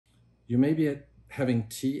You may be having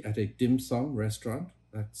tea at a dim sum restaurant.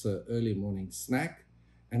 That's an early morning snack.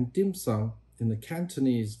 And dim sum in the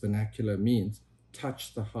Cantonese vernacular means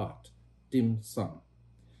touch the heart, dim sum.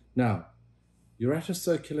 Now, you're at a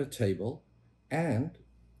circular table and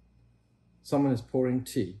someone is pouring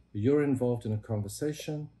tea. You're involved in a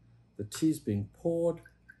conversation. The tea's being poured.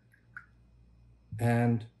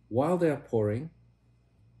 And while they are pouring,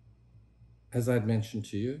 as I'd mentioned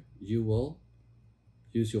to you, you will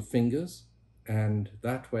use your fingers and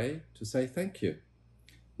that way to say thank you.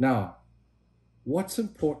 Now, what's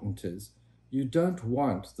important is you don't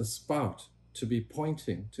want the spout to be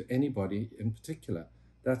pointing to anybody in particular.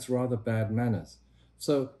 That's rather bad manners.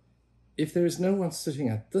 So if there is no one sitting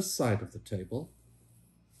at this side of the table,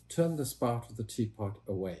 turn the spout of the teapot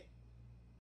away.